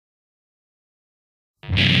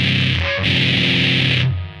It's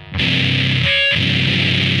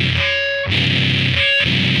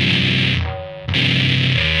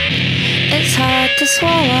hard to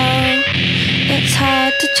swallow, it's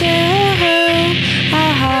hard to chew. I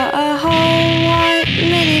have a whole white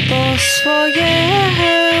minibus for you.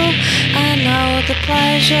 I know the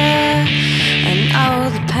pleasure and oh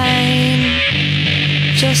the pain,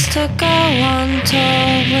 just to go on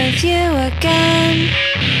tour with you again.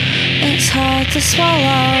 It's hard to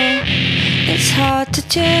swallow, it's hard to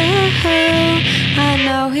chew. I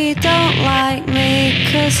know he don't like me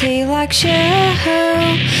 'cause he likes you.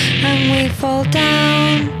 And we fall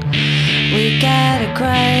down, we get a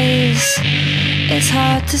graze. It's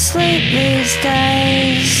hard to sleep these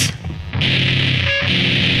days.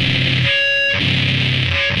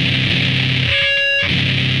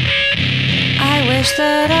 I wish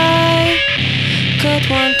that I could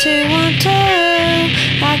want to.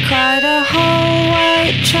 I cried a whole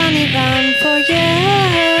white tranny van for you.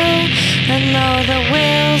 And know the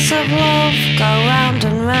wheels of love go round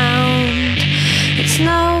and round. It's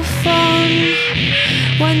no fun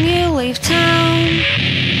when you leave town.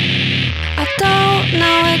 I don't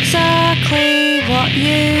know exactly what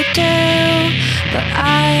you do, but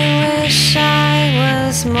I wish I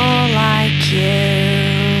was more like you.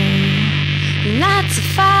 And that's a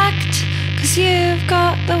fact, 'cause you've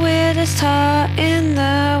got the weirdest heart in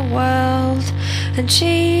the world. And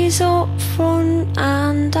she's up front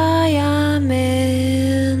and I am